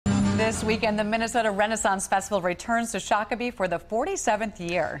This weekend, the Minnesota Renaissance Festival returns to Shakopee for the 47th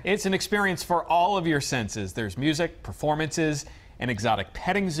year. It's an experience for all of your senses. There's music, performances, an exotic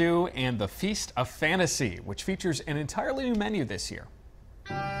petting zoo, and the Feast of Fantasy, which features an entirely new menu this year.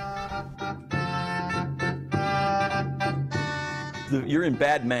 You're in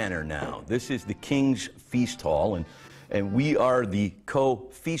bad manner now. This is the King's Feast Hall, and we are the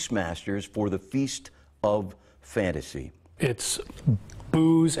co-feast masters for the Feast of Fantasy. It's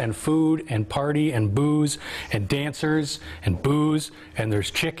booze and food and party and booze and dancers and booze, and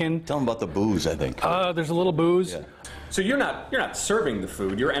there's chicken. Tell them about the booze, I think. There's a little booze. Yeah. So you're not serving the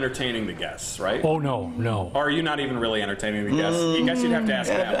food, you're entertaining the guests, right? Oh, no. Or are you not even really entertaining the guests? I guess you'd have to ask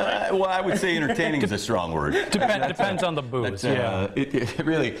them, right? Well, I would say entertaining is a strong word. Depends on the booze, yeah. It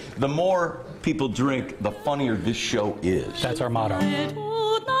really, the more people drink, the funnier this show is. That's our motto.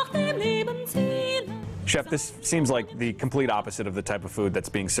 Chef, this seems like the complete opposite of the type of food that's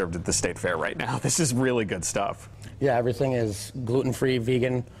being served at the State Fair right now. This is really good stuff. Yeah, everything is gluten-free,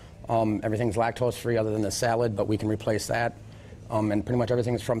 vegan. Everything's lactose-free other than the salad, but we can replace that. And pretty much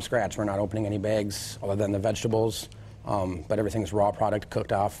everything is from scratch. We're not opening any bags other than the vegetables, but everything's raw product,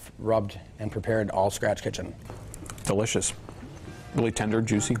 cooked off, rubbed, and prepared, all scratch kitchen. Delicious. Really tender,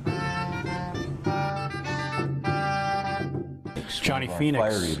 juicy. Johnny Phoenix.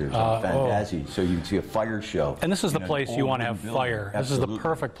 Fire eaters on Fantasy, so you can see a fire show. And this is the place you want to have fire. Absolutely. This is the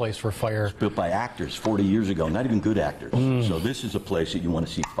perfect place for fire. It's built by actors 40 years ago, not even good actors. So this is a place that you want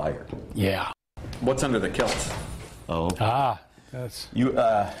to see fire. Yeah. What's under the kilt? Oh. That's... You,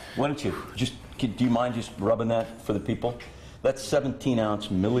 why don't you just, do you mind just rubbing that for the people? That's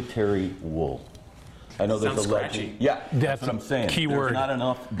 17-ounce military wool. I know there's a legend. Yeah, that's what I'm saying. Key word. There's not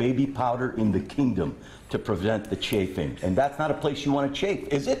enough baby powder in the kingdom to prevent the chafing. And that's not a place you want to chafe,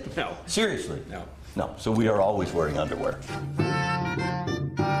 is it? No. Seriously? No. No. So we are always wearing underwear.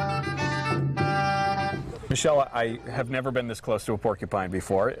 Michelle, I have never been this close to a porcupine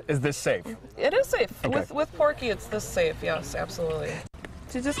before. Is this safe? It is safe. Okay. With Porky, it's this safe. Yes, absolutely.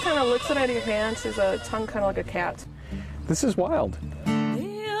 She just kind of licks it out of your hand. She's a tongue kind of like a cat. This is wild.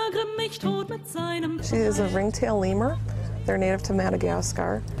 She is a ringtail lemur. They're native to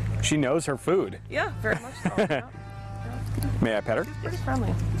Madagascar. She knows her food. Yeah, very much so. Yeah. May I pet her? She's pretty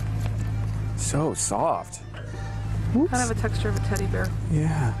friendly. So soft. Kind of a texture of a teddy bear.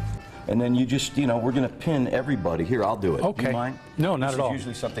 Yeah. And then you just, we're going to pin everybody. Here, I'll do it. Okay. Do you mind? No, not this at all. This is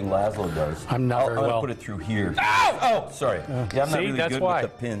usually something Laszlo does. I'm not very I'm well. I'll put it through here. Oh, sorry. Yeah, I'm not really that's good why.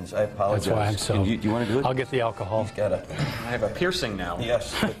 with the pins. I apologize. That's why I'm so... Do you want to do it? I'll get the alcohol. He's got a... I have a piercing now.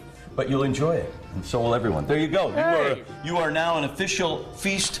 Yes, but you'll enjoy it, and so will everyone. There you go. Hey. You are now an official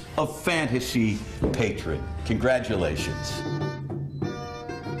Feast of Fantasy patron. Congratulations.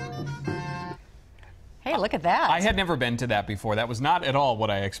 Hey, look at that. I had never been to that before. That was not at all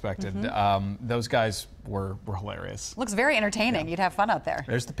what I expected. Those guys were hilarious. Looks very entertaining. You'd have fun out there.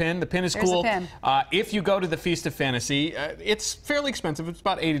 There's the pin. The pin is There's cool. the pin. If you go to the Feast of Fantasy, it's fairly expensive. It's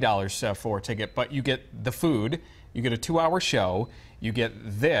about $80 for a ticket, but you get the food, you get a 2-hour show, you get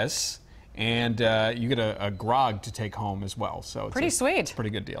this, and you get a grog to take home as well. So it's pretty sweet. It's a pretty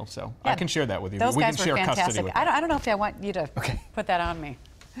good deal. So Yeah, I can share that with you. Those we guys can share were custody fantastic. with I don't know if I want you to put that on me.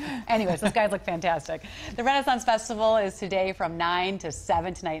 Anyways, those guys look fantastic. The Renaissance Festival is today from 9 to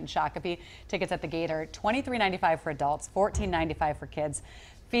 7 tonight in Shakopee. Tickets at the gate are $23.95 for adults, $14.95 for kids.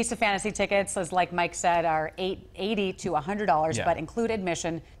 Feast of Fantasy tickets, as like Mike said, are $80 to $100, but include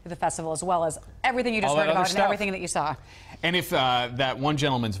admission to the festival as well as everything you just heard about and everything that you saw. And if that one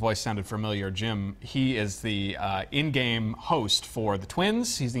gentleman's voice sounded familiar, Jim, he is the in-game host for the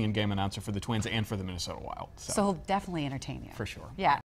Twins. He's the in-game announcer for the Twins and for the Minnesota Wild. So he'll definitely entertain you. For sure. Yeah.